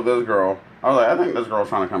I told this girl, I was like, I think this girl's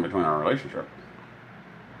trying to come between our relationship.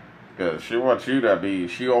 Because she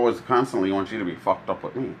always constantly wants you to be fucked up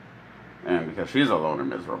with me. And because she's alone and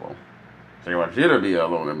miserable. She wants you to be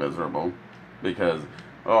alone and miserable because,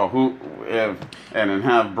 and then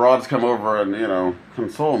have broads come over and,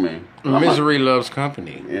 console me. Misery loves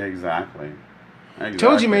company. Exactly.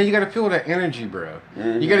 Told you, man, you got to feel that energy, bro.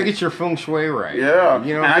 Mm-hmm. You got to get your feng shui right. Yeah.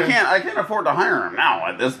 You know, and I can't afford to hire him now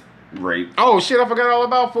at this rate. Oh shit! I forgot all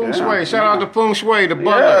about feng shui. Shout out to feng shui, the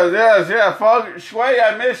butler. Yes. Feng shui,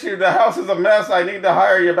 I miss you. The house is a mess. I need to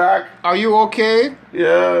hire you back. Are you okay?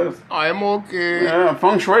 Yes. I am okay. Yeah,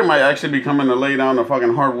 feng shui might actually be coming to lay down the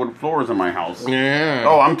fucking hardwood floors in my house. Yeah.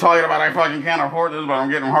 Oh, I'm talking about I fucking can't afford this, but I'm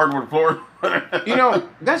getting hardwood floors.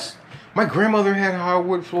 That's my grandmother had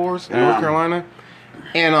hardwood floors in North Carolina,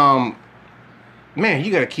 and man,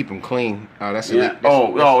 you gotta keep them clean. That's yeah.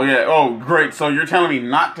 Oh, great. So you're telling me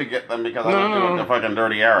not to get them because I live with the fucking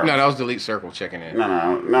dirty Arabs? No, that was Delete Circle checking in. No.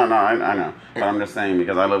 I know, but I'm just saying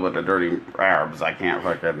because I live with the dirty Arabs, I can't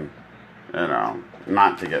fucking,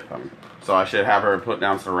 not to get them. So I should have her put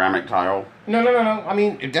down ceramic tile. No. I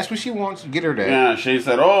mean, if that's what she wants, get her that. Yeah, she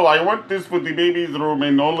said, "Oh, I want this for the baby's room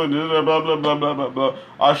and all of this, blah blah blah blah blah blah.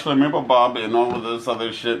 Ashley, remember Bob and all of this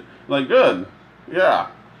other shit." Like, good, yeah.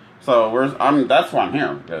 So that's why I'm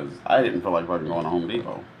here because I didn't feel like fucking going to Home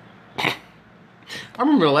Depot. I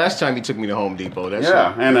remember the last time you took me to Home Depot. And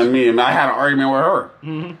then I had an argument with her.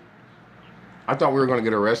 Mm-hmm. I thought we were gonna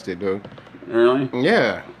get arrested, dude. Really?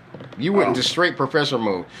 Yeah. You went into straight professor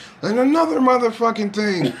mode. And another motherfucking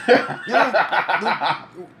thing.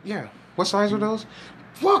 Yeah. What size are those?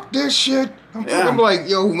 Fuck this shit. I'm like,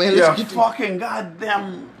 yo, man, let's get fucking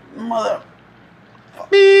goddamn mother.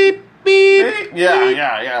 Beep, beep.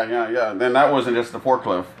 Yeah. Then that wasn't just the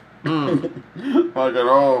forklift. Fucking,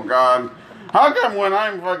 oh, God. How come when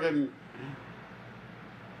I'm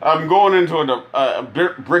going into a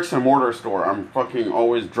bricks and mortar store, I'm fucking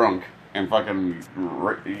always drunk and fucking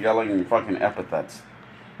yelling fucking epithets.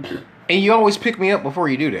 And you always pick me up before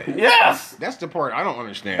you do that. Yes! That's the part I don't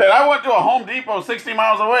understand. And I went to a Home Depot 60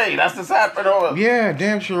 miles away. That's the sad part. Yeah,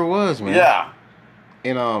 damn sure was, man. Yeah.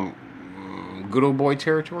 In, good old boy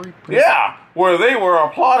territory? Yeah, where they were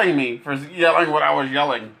applauding me for yelling what I was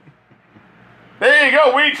yelling. There you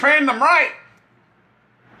go, we trained them right.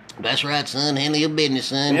 That's right, son. Handle your business,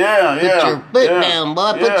 son. Yeah. Put your foot down,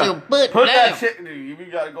 boy. Put your foot down. That shit. You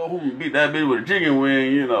gotta go home and beat that bitch with a chicken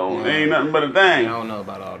wing. It ain't nothing but a thing. I don't know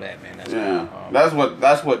about all that, man. That's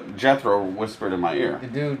what Jethro whispered in my ear. The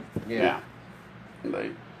dude. Yeah.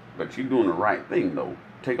 But you doing the right thing though.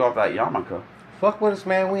 Take off that yarmulke. Fuck with us,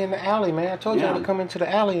 man. We in the alley, man. I told y'all to come into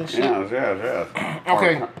the alley and shit. Yes.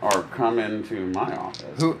 Okay. Or come into my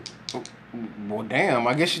office. Well, damn.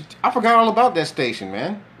 I guess I forgot all about that station,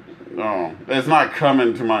 man. No, it's not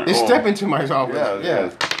coming to my... Step into my office. Yeah.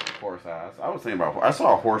 Horse ass. I was thinking about... I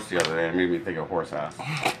saw a horse the other day and it made me think of horse ass.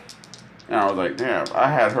 And I was like, damn, I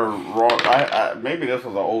had her raw... maybe this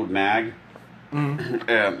was an old nag. Mm-hmm.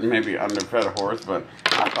 And maybe underfed horse, but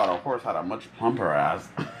I thought a horse had a much plumper ass.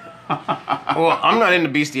 Well, I'm not into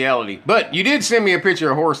bestiality, but you did send me a picture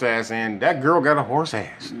of horse ass, and that girl got a horse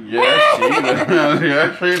ass. Yes, she does.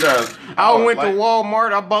 Yes, she does. I went to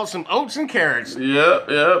Walmart. I bought some oats and carrots. Yep.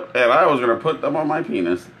 And I was gonna put them on my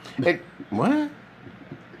penis. What?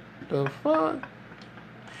 The fuck?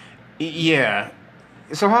 Yeah.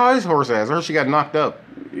 So how is horse ass? I heard she got knocked up.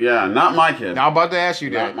 Yeah, not my kid. I'm about to ask you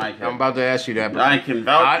that. Not my kid. I'm about to ask you that. I can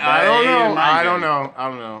vouch. I don't know. I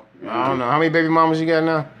don't know. How many baby mamas you got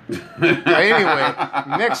now?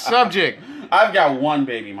 Anyway, next subject. I've got one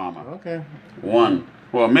baby mama. Okay. One.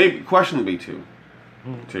 Well, maybe questionably two.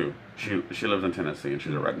 Two. She lives in Tennessee and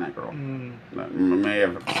she's a redneck girl. That may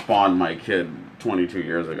have spawned my kid 22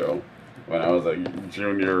 years ago when I was a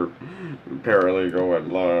junior paralegal and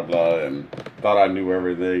blah, blah, blah, and thought I knew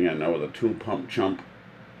everything and I was a two-pump chump.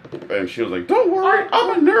 And she was like, don't worry,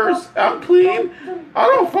 I'm a nurse, I'm clean, I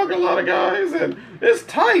don't fuck a lot of guys, and it's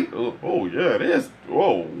tight. Oh yeah, it is.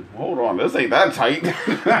 Whoa, hold on, this ain't that tight.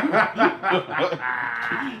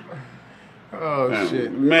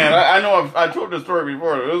 Shit. Man, I know I told this story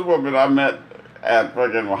before. This woman I met at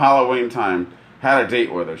fucking Halloween time, had a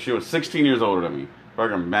date with her. She was 16 years older than me.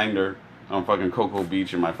 Fucking banged her on fucking Cocoa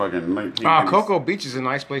Beach in my fucking 1990s. Cocoa Beach is a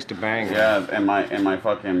nice place to bang. Yeah, and my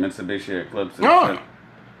fucking Mitsubishi Eclipse. And shit.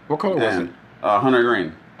 What color was it? Hunter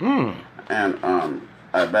green. And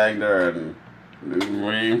I bagged her and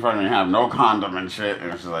we didn't fucking have no condom and shit.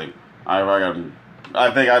 And she's like,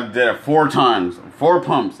 I think I did it 4 times, 4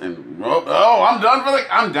 pumps, and I'm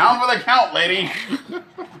down for the count, lady.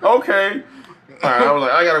 Okay. All right, I was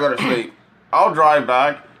like, I gotta go to sleep. I'll drive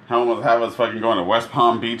back. Have us fucking going to West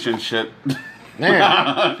Palm Beach and shit.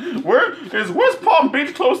 Man. Where is West Palm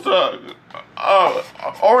Beach close to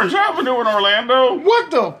Orange Avenue in Orlando?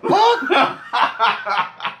 What the fuck?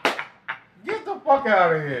 fuck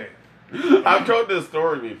out of here. I've told this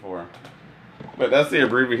story before, but that's the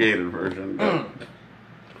abbreviated version.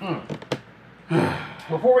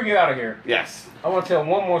 Before we get out of here, Yes. I want to tell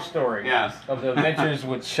one more story. Yes. Of the adventures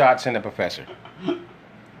with Shots and the Professor.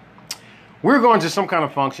 We were going to some kind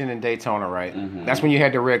of function in Daytona, right? Mm-hmm. That's when you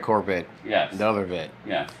had the red Corvette. Yes. The other vet.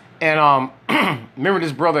 Yes. And remember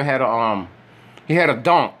this brother had a he had a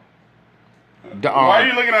donk. Why are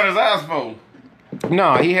you looking at his ass, fool?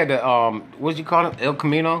 No, he had the what'd you call it? El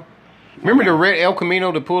Camino. Remember the red El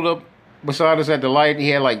Camino that pulled up beside us at the light? He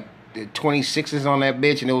had like 26s on that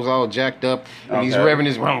bitch, and it was all jacked up. And he's revving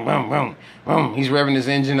his he's revving his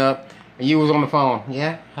engine up, and you was on the phone.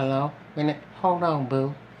 Yeah, hello. Hold on,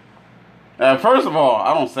 boo. First of all,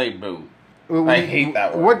 I don't say boo. I hate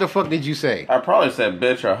that word. What the fuck did you say? I probably said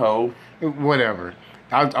bitch or hoe. Whatever.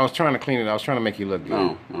 I was trying to clean it. I was trying to make you look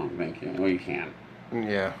good. No, thank you. Well, you can't.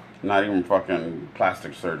 Yeah. Not even fucking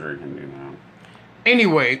plastic surgery can do that.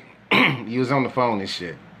 Anyway, you was on the phone and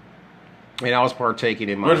shit. And I was partaking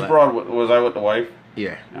in my Which broad was I with the wife?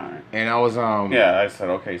 Yeah. All right. And I was Yeah, I said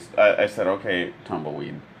okay. I said okay,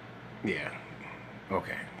 tumbleweed. Yeah.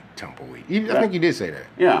 Okay. Tumbleweed. I think you did say that.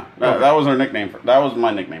 Yeah, that was her nickname. That was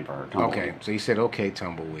my nickname for her. Tumbleweed. Okay. So you said okay,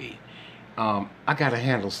 tumbleweed. I gotta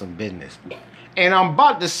handle some business. And I'm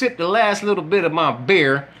about to sip the last little bit of my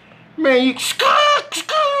beer. Man, you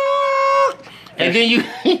and then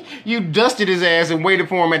you dusted his ass and waited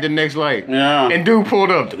for him at the next light. Yeah. And dude pulled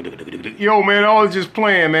up. Yo, man, I was just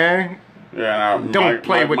playing, man. Yeah. No, Don't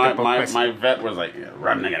play with the professor. My vet was like,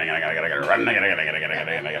 run.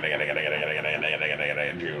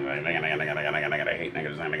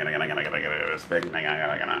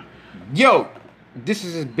 Yo, this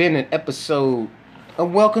has been an episode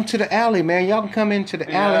of Welcome to the Alley, man. Y'all can come into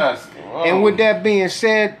the alley. Yes. And with that being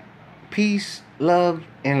said, peace, love,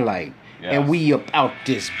 and light. Yes. And we up out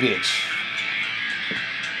this bitch.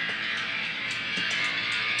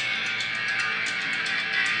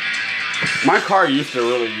 My car used to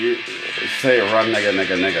really say run nigga.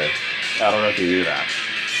 I don't know if you knew that.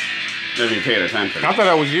 If you paid attention. I thought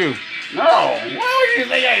that was you. No. Why would you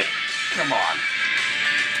say it? Come on.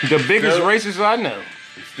 The biggest racist I know.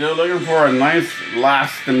 Still looking for a nice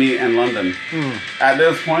lass to meet in London. At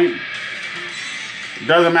this point,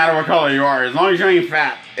 doesn't matter what color you are, as long as you ain't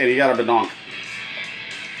fat and you got a badonk.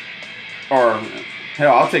 Or,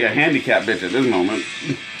 hell, I'll take a handicap bitch at this moment.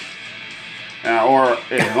 Or,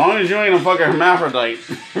 as long as you ain't a fucking hermaphrodite,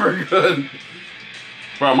 we're good.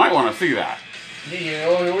 But I might want to see that. Yeah,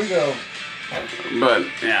 oh, here we go. But,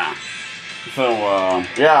 yeah. So,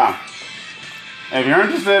 yeah. If you're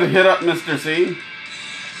interested, hit up Mr. C.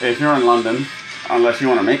 If you're in London, unless you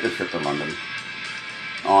want to make the trip to London.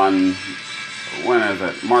 On, when is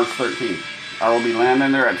it? March 13th. I will be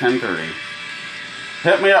landing there at 10:30.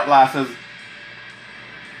 Hit me up, lasses.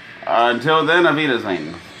 Until then, Auf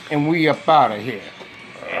Wiedersehen. And we up out of here.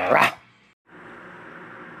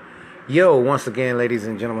 Yo, once again, ladies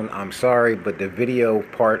and gentlemen, I'm sorry, but the video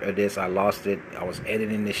part of this, I lost it. I was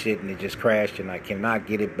editing this shit and it just crashed and I cannot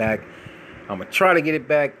get it back. I'm going to try to get it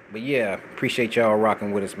back, but yeah, appreciate y'all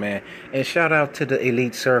rocking with us, man. And shout out to the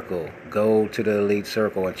Elite Circle. Go to the Elite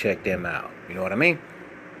Circle and check them out. You know what I mean?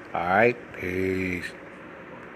 All right, peace.